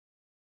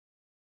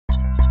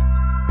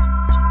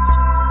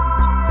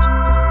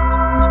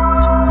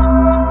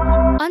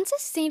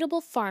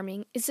Unsustainable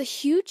farming is a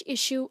huge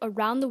issue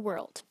around the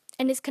world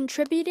and is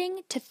contributing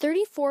to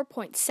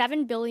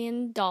 $34.7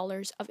 billion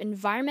of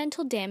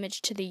environmental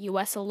damage to the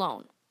U.S.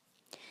 alone.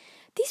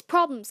 These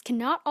problems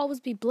cannot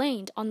always be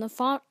blamed on the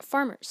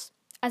farmers.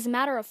 As a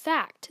matter of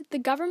fact, the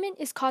government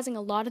is causing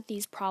a lot of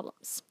these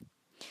problems.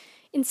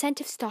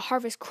 Incentives to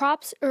harvest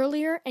crops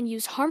earlier and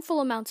use harmful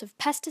amounts of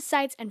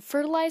pesticides and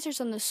fertilizers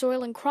on the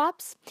soil and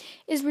crops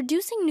is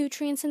reducing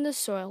nutrients in the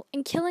soil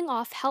and killing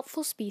off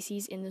helpful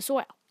species in the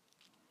soil.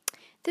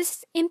 This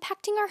is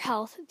impacting our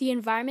health, the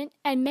environment,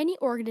 and many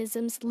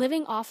organisms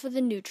living off of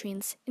the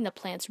nutrients in the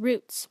plant's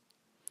roots.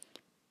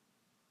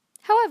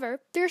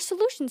 However, there are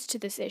solutions to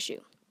this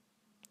issue.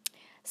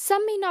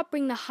 Some may not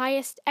bring the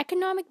highest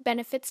economic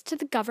benefits to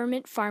the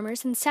government,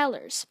 farmers, and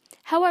sellers.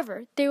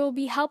 However, they will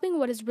be helping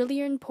what is really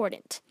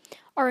important,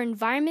 our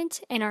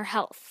environment and our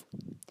health.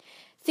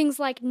 Things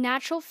like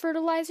natural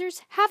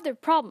fertilizers have their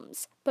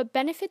problems, but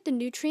benefit the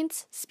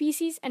nutrients,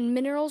 species, and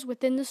minerals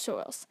within the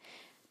soils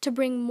to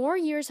bring more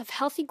years of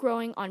healthy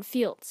growing on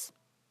fields.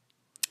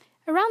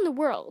 Around the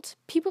world,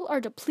 people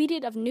are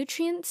depleted of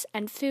nutrients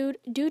and food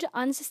due to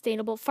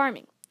unsustainable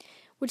farming,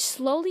 which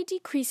slowly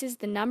decreases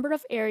the number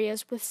of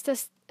areas with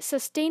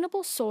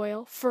sustainable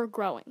soil for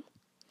growing.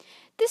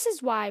 This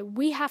is why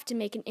we have to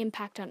make an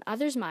impact on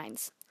others'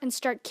 minds and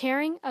start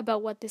caring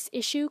about what this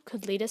issue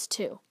could lead us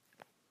to.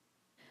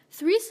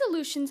 3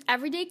 solutions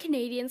everyday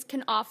Canadians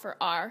can offer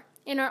are: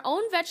 in our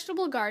own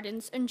vegetable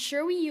gardens,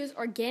 ensure we use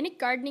organic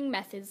gardening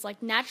methods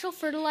like natural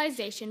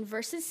fertilization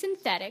versus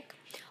synthetic.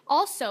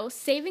 Also,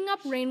 saving up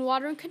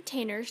rainwater in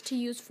containers to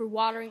use for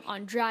watering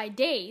on dry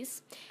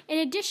days. In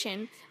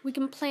addition, we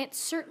can plant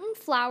certain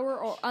flower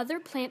or other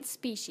plant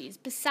species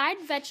beside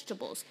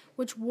vegetables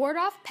which ward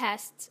off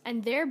pests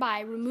and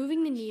thereby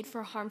removing the need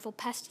for harmful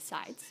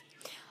pesticides.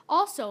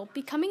 Also,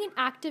 becoming an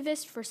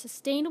activist for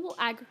sustainable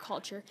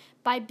agriculture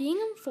by being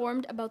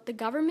informed about the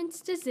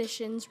government's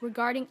decisions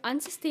regarding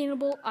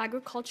unsustainable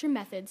agriculture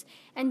methods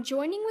and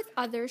joining with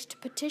others to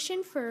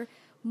petition for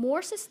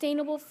more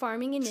sustainable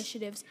farming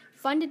initiatives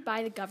funded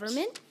by the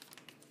government.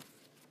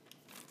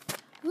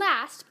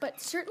 Last, but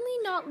certainly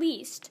not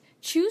least,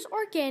 choose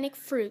organic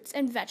fruits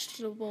and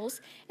vegetables,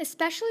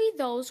 especially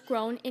those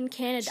grown in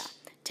Canada,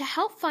 to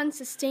help fund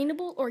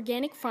sustainable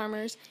organic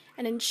farmers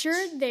and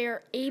ensure they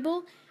are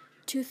able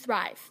to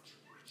thrive.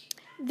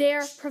 They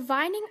are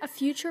providing a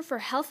future for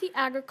healthy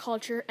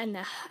agriculture and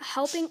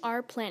helping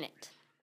our planet.